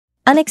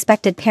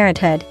Unexpected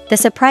parenthood, the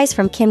surprise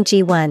from Kim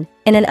Ji-won.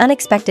 In an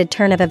unexpected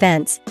turn of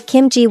events,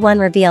 Kim Ji-won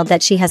revealed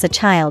that she has a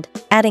child,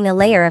 adding a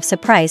layer of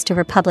surprise to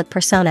her public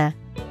persona.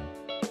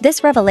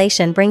 This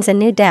revelation brings a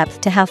new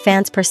depth to how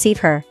fans perceive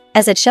her,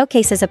 as it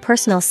showcases a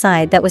personal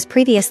side that was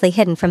previously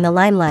hidden from the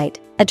limelight.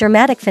 A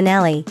dramatic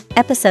finale,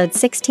 episode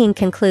 16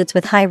 concludes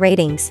with high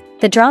ratings.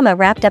 The drama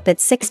wrapped up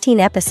its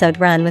 16-episode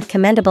run with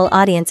commendable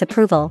audience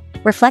approval,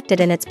 reflected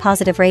in its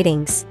positive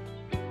ratings.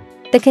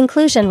 The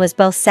conclusion was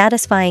both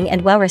satisfying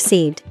and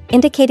well-received,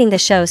 indicating the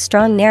show's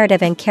strong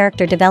narrative and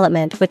character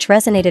development which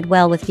resonated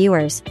well with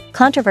viewers.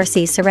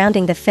 Controversies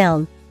surrounding the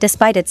film,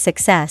 despite its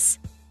success.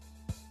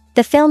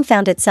 The film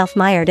found itself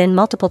mired in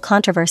multiple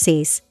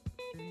controversies.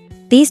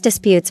 These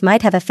disputes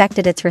might have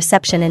affected its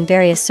reception in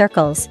various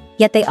circles,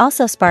 yet they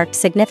also sparked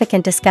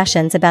significant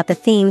discussions about the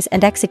themes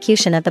and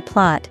execution of the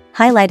plot,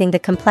 highlighting the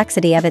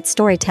complexity of its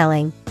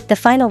storytelling. The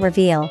final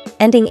reveal,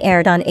 ending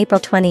aired on April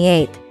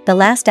 28. The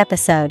last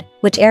episode,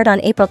 which aired on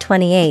April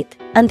 28,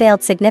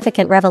 unveiled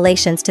significant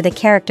revelations to the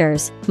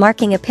characters,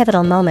 marking a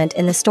pivotal moment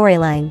in the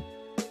storyline.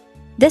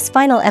 This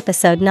final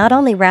episode not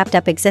only wrapped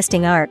up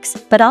existing arcs,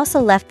 but also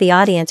left the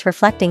audience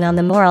reflecting on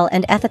the moral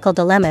and ethical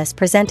dilemmas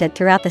presented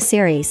throughout the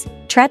series.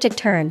 Tragic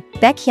turn,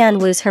 Baek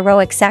Hyun-woo's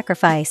heroic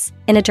sacrifice.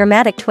 In a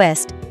dramatic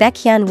twist, Baek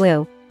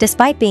Hyun-woo,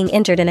 despite being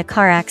injured in a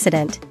car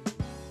accident,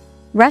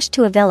 rushed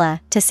to a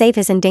villa to save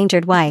his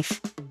endangered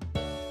wife.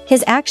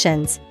 His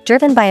actions,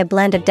 driven by a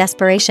blend of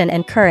desperation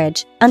and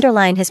courage,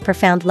 underline his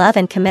profound love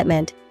and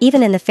commitment,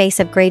 even in the face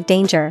of grave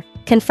danger.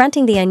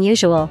 Confronting the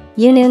unusual,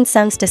 Yoon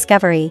Sung's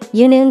discovery.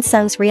 Yoon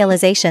Sung's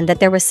realization that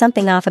there was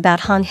something off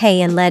about Hong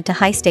Hae-in led to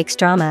high-stakes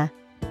drama.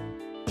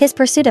 His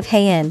pursuit of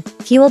Hae-in,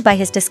 fueled by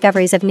his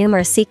discoveries of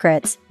numerous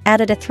secrets,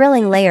 added a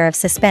thrilling layer of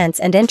suspense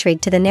and intrigue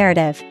to the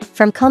narrative.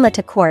 From coma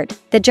to court,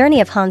 the journey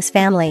of Hong's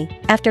family.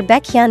 After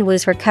Baek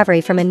Hyun-woo's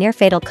recovery from a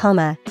near-fatal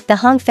coma, the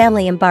Hong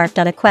family embarked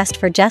on a quest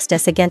for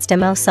justice against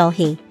Mo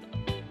Sul-hee.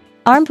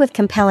 Armed with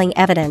compelling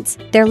evidence,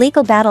 their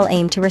legal battle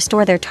aimed to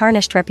restore their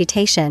tarnished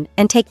reputation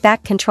and take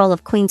back control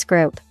of Queen's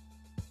group.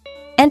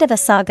 End of a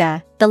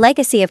saga, the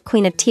legacy of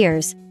Queen of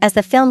Tears. As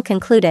the film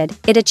concluded,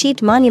 it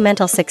achieved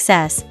monumental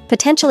success,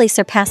 potentially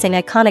surpassing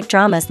iconic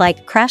dramas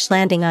like Crash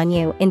Landing on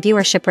You in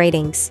viewership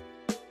ratings.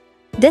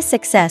 This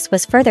success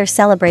was further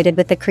celebrated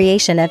with the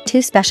creation of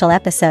 2 special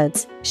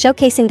episodes,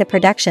 showcasing the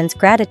production's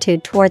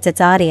gratitude towards its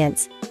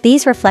audience.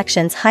 These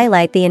reflections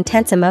highlight the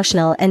intense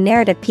emotional and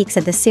narrative peaks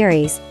of the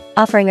series,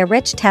 offering a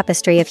rich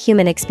tapestry of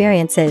human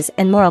experiences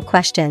and moral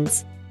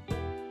questions.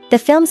 The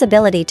film's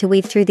ability to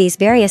weave through these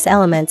various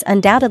elements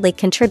undoubtedly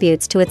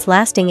contributes to its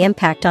lasting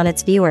impact on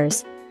its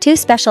viewers. 2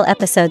 special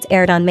episodes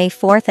aired on May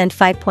 4 and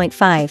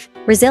 5.5.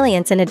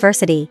 Resilience in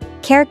adversity.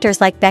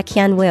 Characters like Baek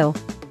Hyun-woo,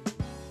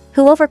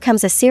 who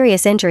overcomes a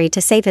serious injury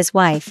to save his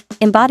wife,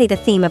 embody the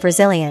theme of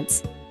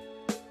resilience.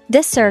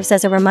 This serves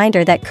as a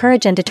reminder that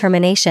courage and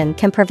determination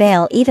can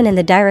prevail even in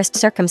the direst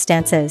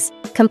circumstances.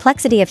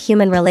 Complexity of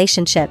human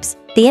relationships.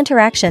 The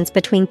interactions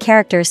between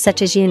characters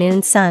such as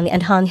Yoon Sung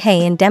and Hong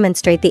Hae-in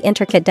demonstrate the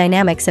intricate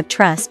dynamics of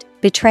trust,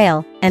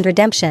 betrayal, and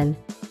redemption.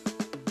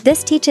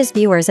 This teaches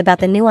viewers about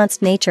the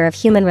nuanced nature of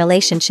human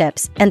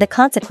relationships and the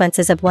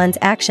consequences of one's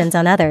actions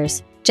on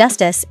others.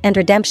 Justice and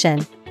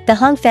redemption. The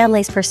Hong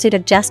family's pursuit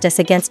of justice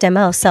against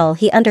Mo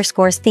Sul-hee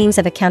underscores themes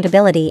of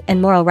accountability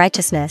and moral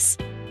righteousness.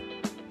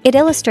 It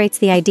illustrates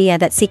the idea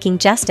that seeking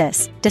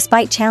justice,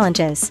 despite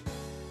challenges,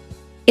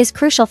 is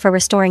crucial for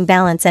restoring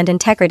balance and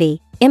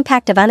integrity.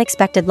 Impact of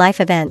unexpected life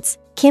events.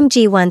 Kim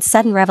Ji-won's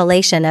sudden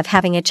revelation of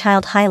having a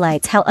child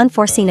highlights how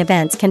unforeseen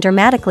events can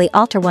dramatically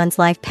alter one's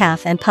life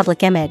path and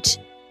public image.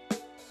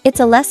 It's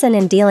a lesson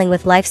in dealing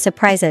with life's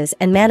surprises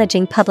and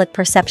managing public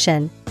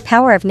perception.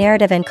 Power of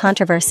narrative and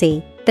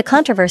controversy. The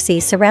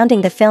controversies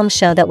surrounding the film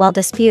show that while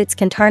disputes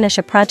can tarnish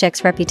a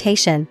project's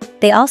reputation,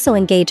 they also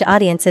engage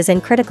audiences in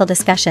critical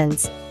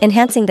discussions,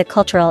 enhancing the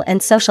cultural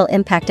and social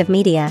impact of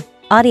media.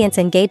 Audience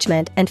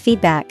engagement and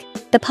feedback.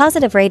 The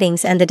positive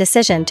ratings and the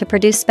decision to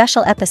produce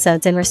special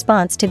episodes in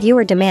response to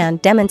viewer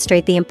demand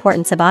demonstrate the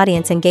importance of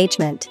audience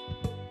engagement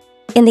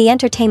in the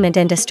entertainment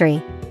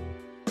industry.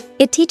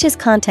 It teaches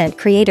content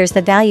creators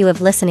the value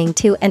of listening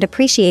to and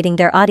appreciating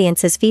their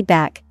audience's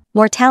feedback.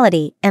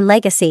 Mortality and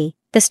legacy.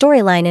 The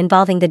storyline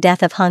involving the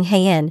death of Hong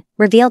Hae-in,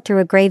 revealed through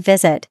a grave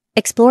visit,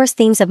 explores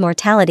themes of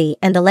mortality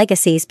and the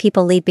legacies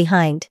people leave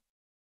behind.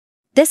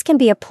 This can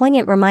be a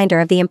poignant reminder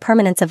of the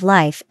impermanence of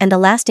life and the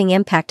lasting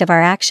impact of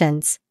our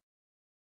actions.